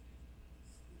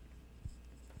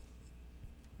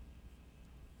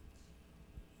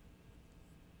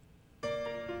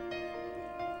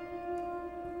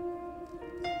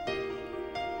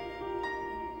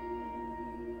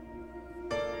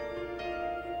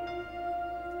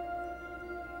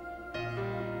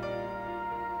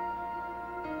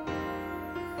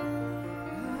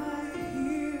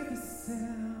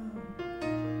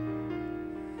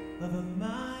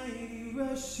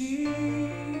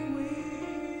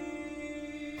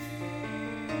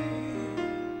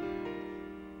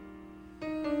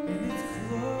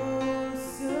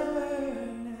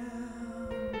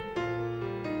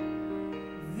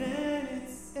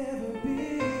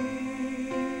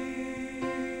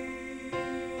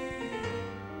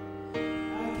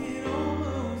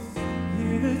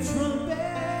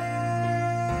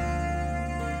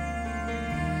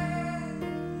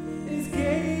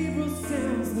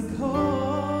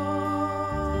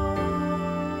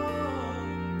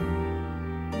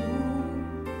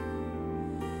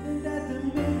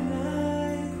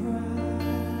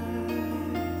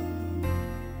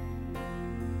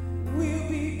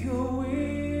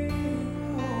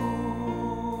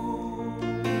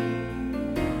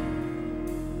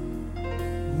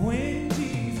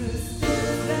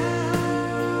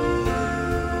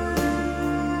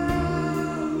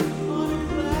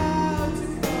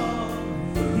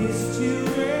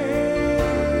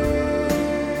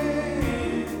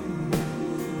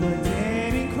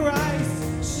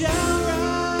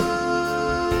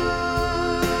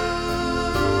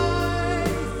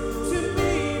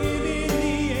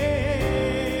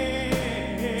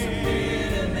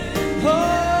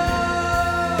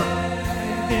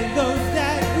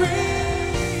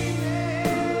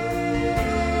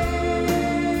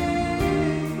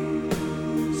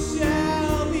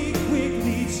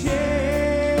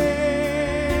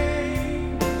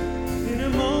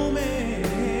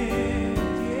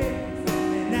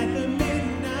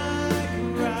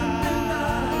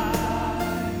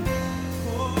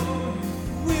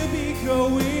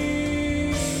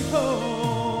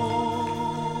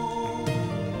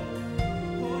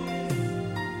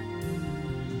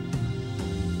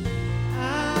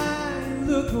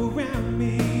 look around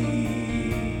me,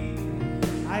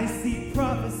 I see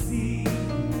prophecies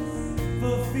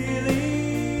fulfilling.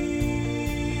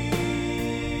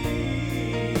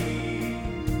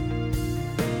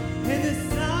 And the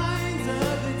signs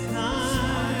of the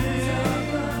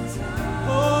times,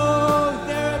 oh,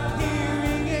 they're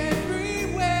appearing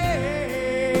everywhere.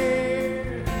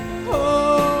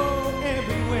 Oh,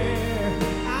 everywhere.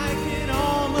 I can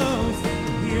almost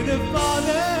hear the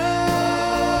Father.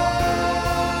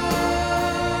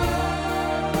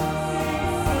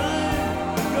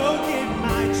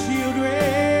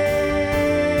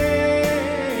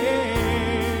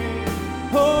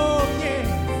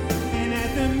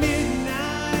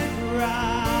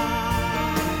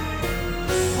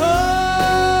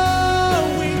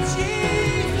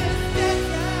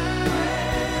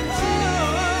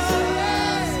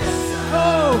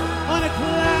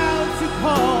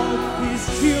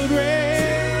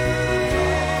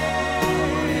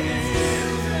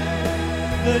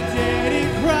 The dead in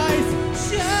Christ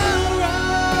shall rise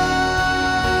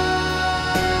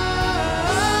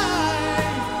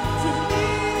to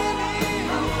live in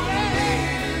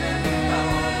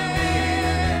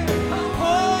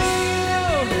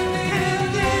oh, and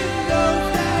then those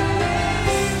that remain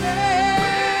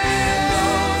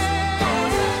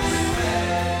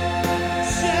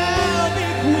shall be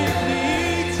quickly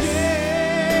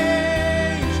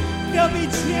changed. They'll be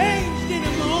changed in a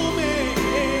moment.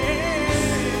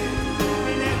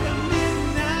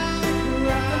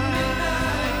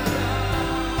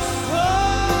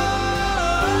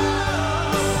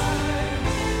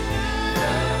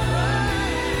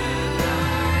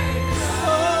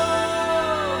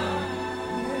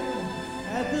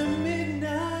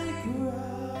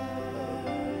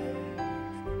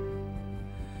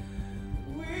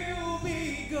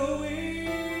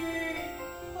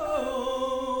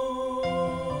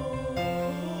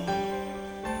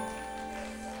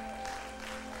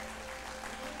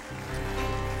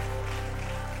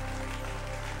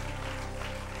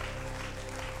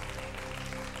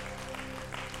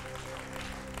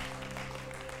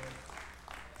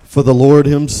 For the Lord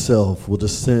himself will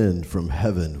descend from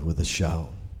heaven with a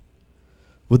shout,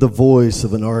 with the voice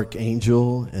of an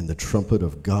archangel and the trumpet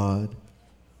of God.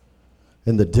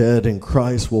 And the dead in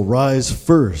Christ will rise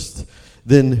first.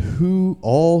 Then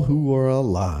all who are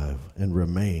alive and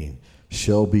remain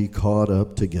shall be caught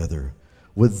up together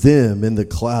with them in the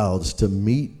clouds to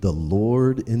meet the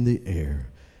Lord in the air.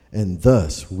 And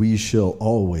thus we shall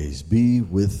always be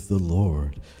with the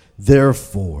Lord.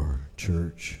 Therefore,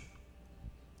 church,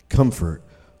 comfort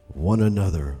one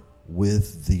another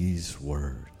with these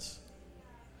words.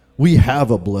 We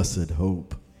have a blessed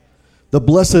hope. The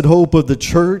blessed hope of the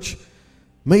church,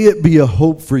 may it be a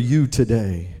hope for you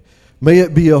today. May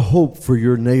it be a hope for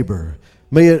your neighbor.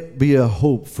 May it be a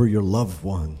hope for your loved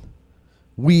one.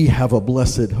 We have a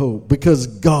blessed hope because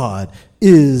God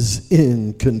is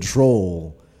in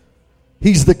control.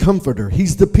 He's the comforter.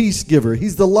 He's the peace giver.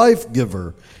 He's the life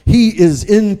giver. He is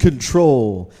in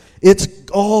control. It's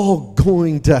all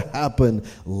going to happen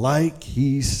like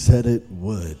he said it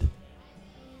would.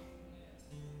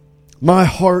 My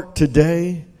heart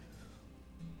today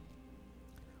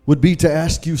would be to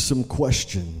ask you some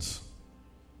questions.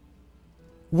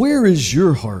 Where is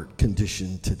your heart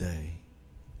condition today?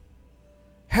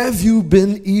 Have you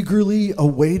been eagerly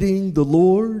awaiting the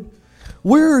Lord?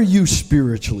 Where are you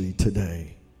spiritually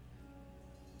today?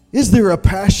 Is there a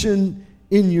passion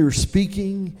in your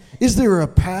speaking? Is there a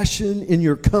passion in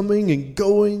your coming and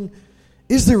going?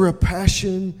 Is there a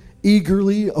passion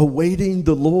eagerly awaiting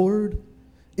the Lord?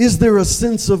 Is there a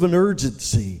sense of an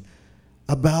urgency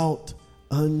about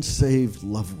unsaved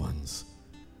loved ones,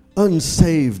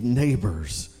 unsaved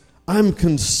neighbors? I'm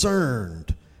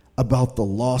concerned about the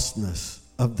lostness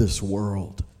of this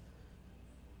world.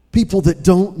 People that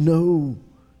don't know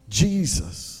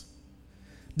Jesus.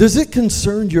 Does it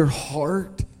concern your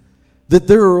heart that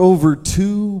there are over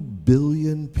 2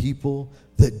 billion people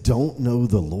that don't know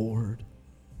the Lord?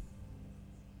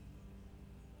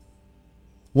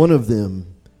 One of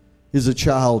them is a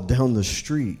child down the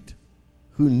street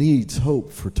who needs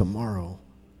hope for tomorrow.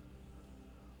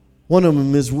 One of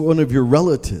them is one of your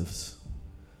relatives.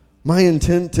 My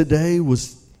intent today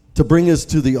was to bring us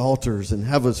to the altars and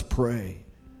have us pray.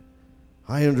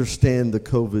 I understand the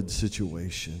COVID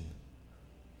situation.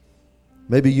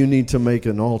 Maybe you need to make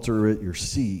an altar at your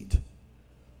seat.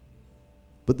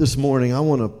 But this morning, I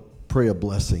want to pray a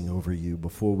blessing over you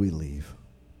before we leave.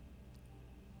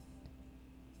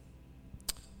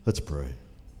 Let's pray.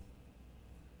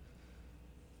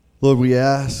 Lord, we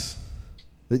ask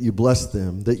that you bless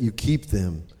them, that you keep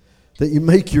them, that you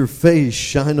make your face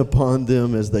shine upon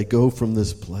them as they go from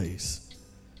this place.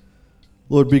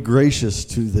 Lord, be gracious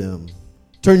to them.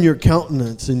 Turn your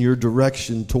countenance in your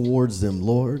direction towards them,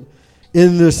 Lord.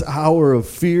 In this hour of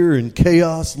fear and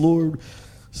chaos, Lord,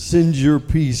 send your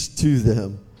peace to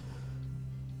them.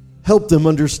 Help them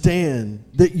understand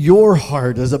that your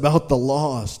heart is about the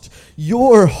lost.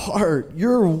 Your heart,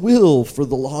 your will for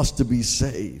the lost to be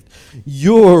saved.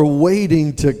 You're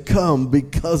waiting to come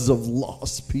because of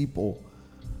lost people.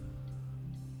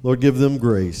 Lord, give them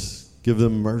grace. Give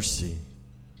them mercy.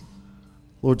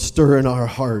 Lord, stir in our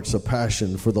hearts a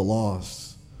passion for the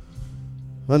lost.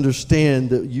 Understand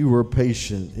that you were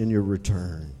patient in your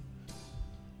return.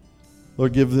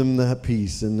 Lord, give them that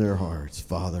peace in their hearts,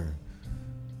 Father.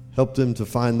 Help them to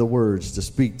find the words to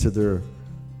speak to their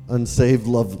unsaved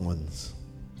loved ones.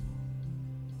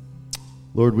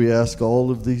 Lord, we ask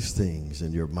all of these things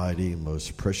in your mighty,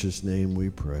 most precious name we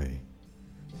pray.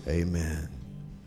 Amen.